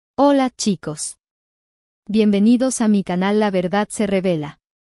Hola chicos. Bienvenidos a mi canal La Verdad se Revela.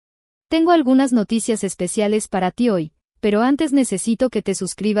 Tengo algunas noticias especiales para ti hoy, pero antes necesito que te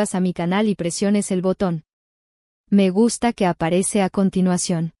suscribas a mi canal y presiones el botón me gusta que aparece a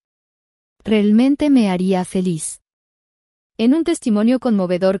continuación. Realmente me haría feliz. En un testimonio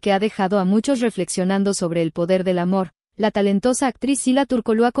conmovedor que ha dejado a muchos reflexionando sobre el poder del amor, la talentosa actriz Sila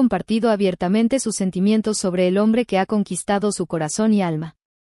ha compartido abiertamente sus sentimientos sobre el hombre que ha conquistado su corazón y alma.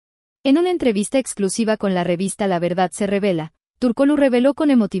 En una entrevista exclusiva con la revista La Verdad se Revela, Turkoglu reveló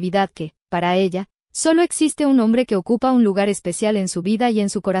con emotividad que, para ella, solo existe un hombre que ocupa un lugar especial en su vida y en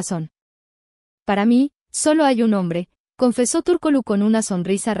su corazón. Para mí, solo hay un hombre, confesó Turkoglu con una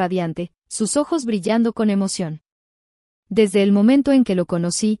sonrisa radiante, sus ojos brillando con emoción. Desde el momento en que lo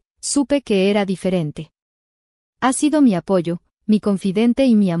conocí, supe que era diferente. Ha sido mi apoyo, mi confidente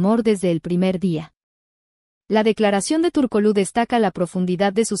y mi amor desde el primer día. La declaración de Turkoglu destaca la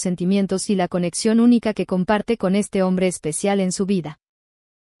profundidad de sus sentimientos y la conexión única que comparte con este hombre especial en su vida.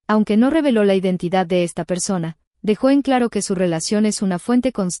 Aunque no reveló la identidad de esta persona, dejó en claro que su relación es una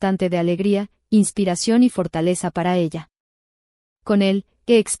fuente constante de alegría, inspiración y fortaleza para ella. Con él,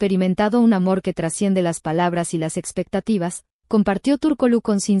 he experimentado un amor que trasciende las palabras y las expectativas, compartió Turkoglu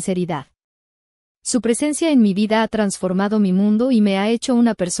con sinceridad. Su presencia en mi vida ha transformado mi mundo y me ha hecho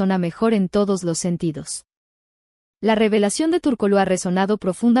una persona mejor en todos los sentidos. La revelación de Turkoglu ha resonado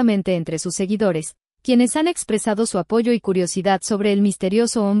profundamente entre sus seguidores, quienes han expresado su apoyo y curiosidad sobre el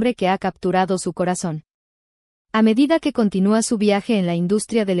misterioso hombre que ha capturado su corazón. A medida que continúa su viaje en la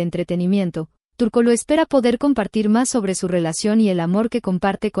industria del entretenimiento, Turkoglu espera poder compartir más sobre su relación y el amor que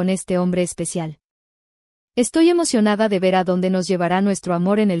comparte con este hombre especial. Estoy emocionada de ver a dónde nos llevará nuestro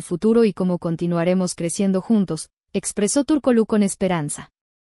amor en el futuro y cómo continuaremos creciendo juntos, expresó Turkoglu con esperanza.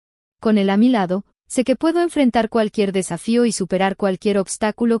 Con él a mi lado, sé que puedo enfrentar cualquier desafío y superar cualquier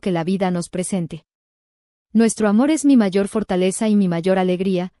obstáculo que la vida nos presente. Nuestro amor es mi mayor fortaleza y mi mayor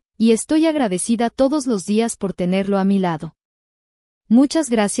alegría, y estoy agradecida todos los días por tenerlo a mi lado. Muchas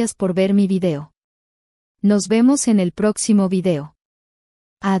gracias por ver mi video. Nos vemos en el próximo video.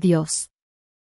 Adiós.